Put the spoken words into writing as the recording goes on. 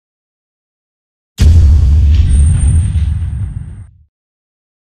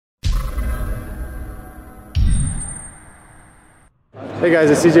Hey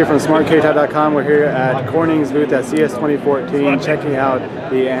guys, it's CJ from SmartKTab.com. We're here at Corning's booth at CES 2014 checking out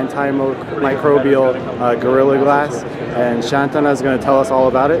the Antimicrobial Gorilla Glass, and Shantana is going to tell us all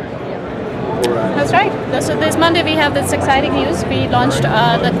about it. That's right. So this Monday we have this exciting news. We launched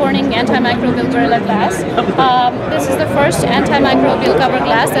the Corning Antimicrobial Gorilla Glass. This is the first antimicrobial cover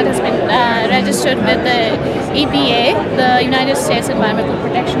glass that has been registered with the EPA, the United States Environmental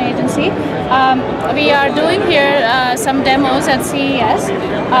Protection Agency. We are doing here some demos at CES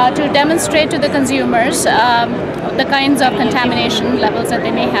to demonstrate to the consumers the kinds of contamination levels that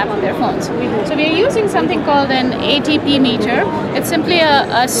they may have on their phones. So we are using something called an ATP meter. It's simply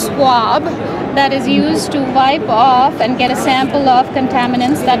a swab that is used to wipe off and get a sample of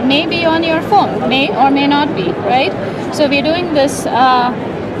contaminants that may be on your phone, may or may not be, right? So we're doing this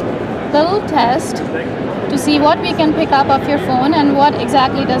little test to see what we can pick up off your phone and what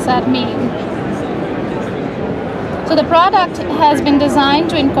exactly does that mean. So the product has been designed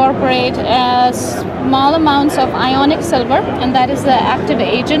to incorporate small amounts of ionic silver, and that is the active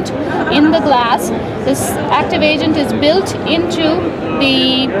agent in the glass. This active agent is built into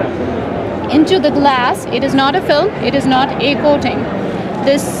the glass. It is not a film, it is not a coating.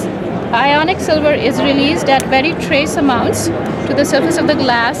 This ionic silver is released at very trace amounts to the surface of the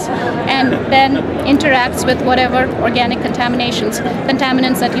glass and then interacts with whatever organic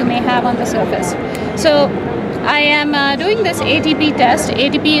contaminants that you may have on the surface. So I am doing this ATP test.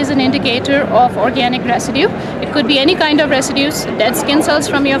 ATP is an indicator of organic residue. It could be any kind of residues, dead skin cells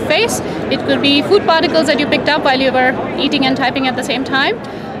from your face. It could be food particles that you picked up while you were eating and typing at the same time.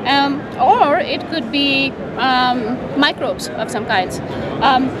 Or it could be microbes of some kinds.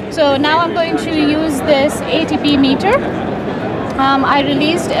 So now I'm going to use this ATP meter. I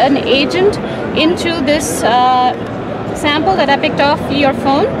released an agent into this sample that I picked off your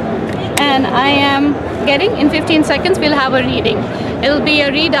phone, and I am getting, in 15 seconds we'll have a reading. It'll be a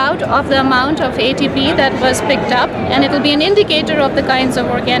readout of the amount of ATP that was picked up, and it'll be an indicator of the kinds of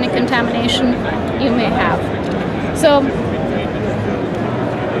organic contamination you may have. So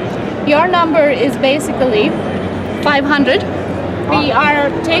your number is basically 500. We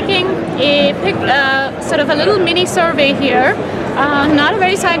are taking a sort of a little mini survey here. Not a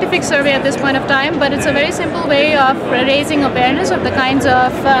very scientific survey at this point of time, but it's a very simple way of raising awareness of the kinds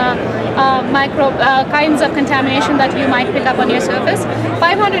of kinds of contamination that you might pick up on your surface.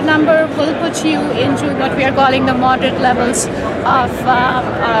 500 number will put you into what we are calling the moderate levels of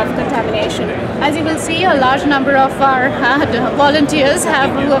contamination. As you will see, a large number of our volunteers who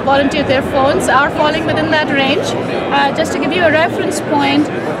have volunteered their phones are falling within that range. Just to give you a reference point,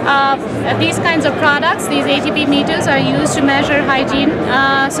 these kinds of products, these ATP meters, are used to measure hygiene,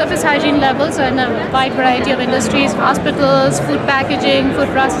 surface hygiene levels in a wide variety of industries, hospitals, food packaging, food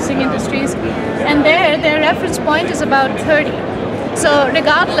processing industries, and their reference point is about 30. So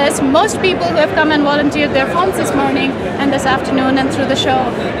regardless, most people who have come and volunteered their phones this morning and this afternoon and through the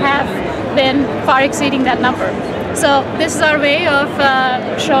show have been far exceeding that number. So this is our way of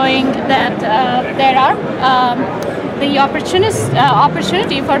showing that there are the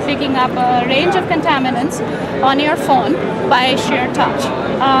opportunity for picking up a range of contaminants on your phone by sheer touch.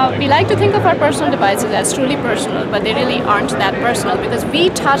 We like to think of our personal devices as truly personal, but they really aren't that personal because we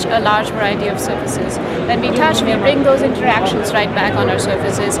touch a large variety of surfaces. When we touch, we bring those interactions right back on our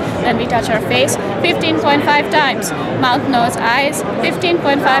surfaces. Then we touch our face 15.5 times, mouth, nose, eyes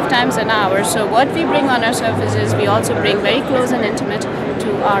 15.5 times an hour. So what we bring on our surfaces, we also bring very close and intimate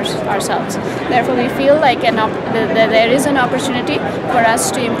to ourselves. Therefore, we feel like there is an opportunity for us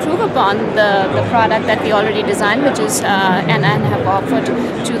to improve upon the product that we already designed, which is and have offered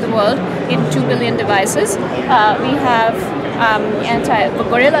to the world in 2 billion devices. We have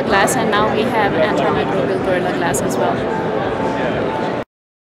Gorilla Glass, and now we have Antimicrobial Gorilla Glass as well.